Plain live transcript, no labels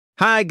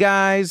Hi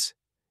guys!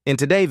 In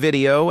today's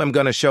video, I'm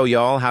going to show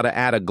y'all how to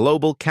add a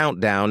global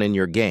countdown in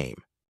your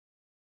game.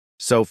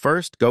 So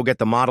first, go get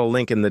the model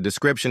link in the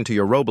description to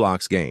your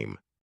Roblox game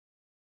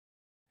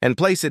and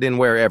place it in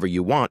wherever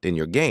you want in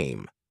your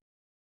game.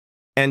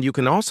 And you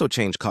can also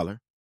change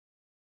color.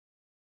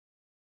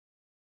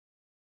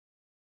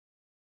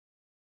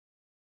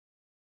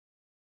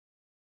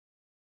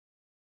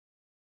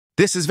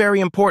 This is very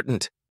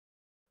important.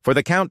 For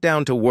the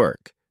countdown to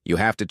work, you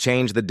have to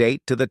change the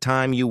date to the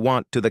time you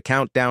want to the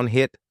countdown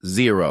hit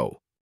 0.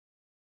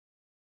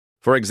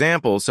 For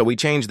example, so we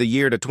change the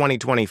year to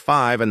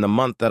 2025 and the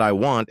month that I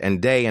want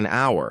and day and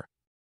hour.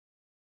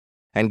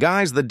 And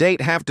guys, the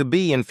date have to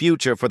be in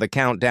future for the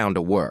countdown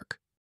to work.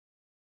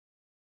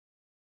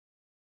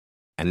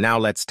 And now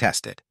let's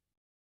test it.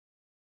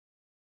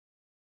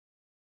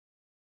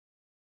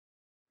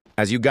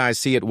 As you guys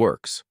see, it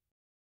works.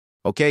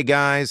 Okay,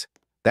 guys,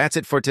 that's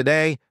it for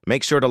today.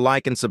 Make sure to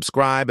like and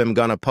subscribe. I'm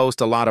gonna post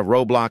a lot of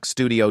Roblox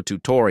Studio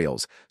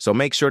tutorials, so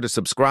make sure to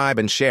subscribe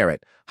and share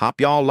it. Hope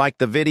y'all like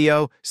the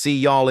video. See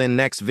y'all in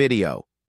next video.